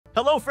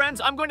Hello friends,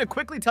 I'm going to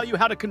quickly tell you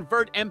how to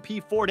convert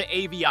mp4 to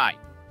AVI.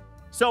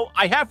 So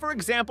I have, for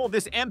example,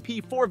 this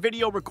mp4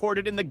 video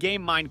recorded in the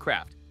game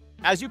Minecraft.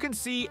 As you can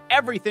see,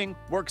 everything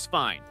works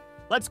fine.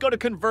 Let's go to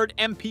convert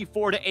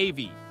mp4 to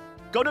AV.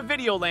 Go to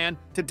Videoland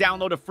to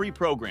download a free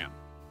program.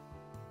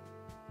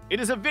 It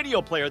is a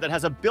video player that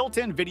has a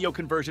built-in video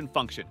conversion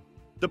function.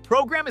 The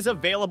program is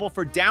available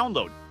for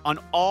download on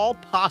all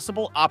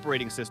possible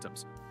operating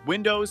systems: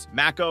 Windows,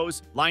 Mac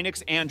OS,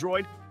 Linux,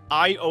 Android,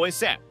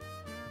 iOS.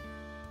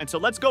 And so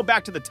let's go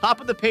back to the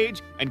top of the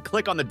page and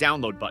click on the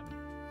download button.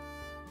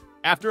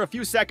 After a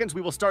few seconds,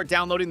 we will start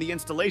downloading the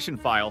installation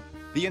file.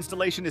 The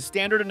installation is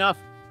standard enough.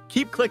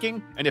 Keep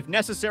clicking, and if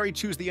necessary,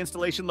 choose the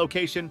installation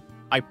location.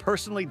 I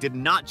personally did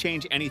not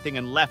change anything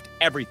and left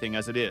everything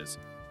as it is.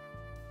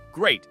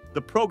 Great,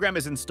 the program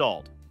is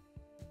installed.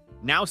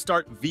 Now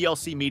start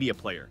VLC Media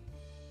Player.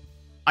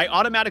 I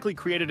automatically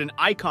created an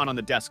icon on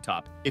the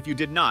desktop. If you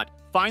did not,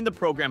 find the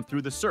program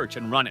through the search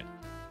and run it.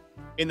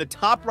 In the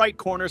top right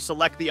corner,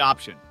 select the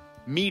option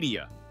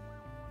Media.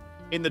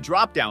 In the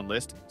drop-down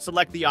list,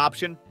 select the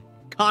option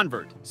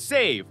Convert.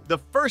 Save. The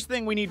first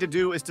thing we need to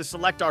do is to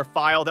select our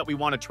file that we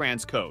want to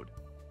transcode.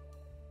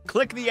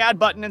 Click the Add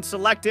button and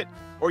select it,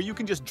 or you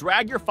can just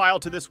drag your file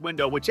to this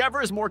window,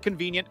 whichever is more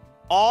convenient.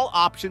 All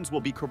options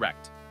will be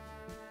correct.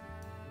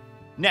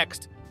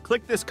 Next,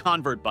 click this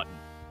Convert button.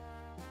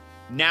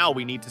 Now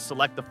we need to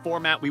select the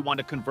format we want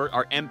to convert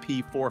our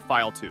mp4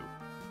 file to.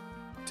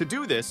 To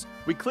do this,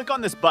 we click on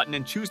this button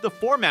and choose the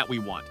format we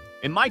want.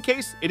 In my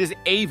case, it is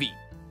AV.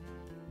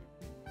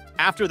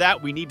 After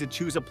that, we need to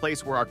choose a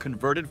place where our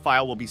converted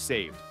file will be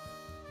saved.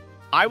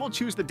 I will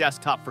choose the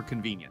desktop for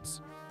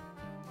convenience.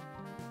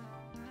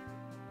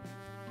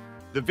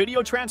 The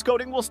video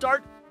transcoding will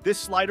start. This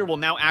slider will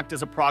now act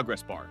as a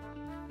progress bar.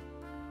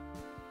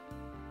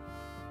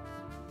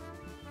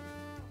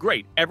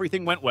 Great,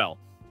 everything went well.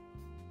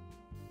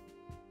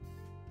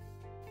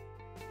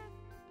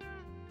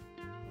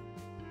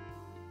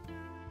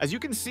 As you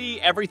can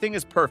see, everything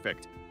is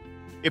perfect.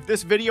 If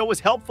this video was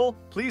helpful,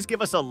 please give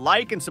us a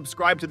like and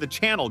subscribe to the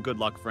channel. Good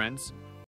luck, friends.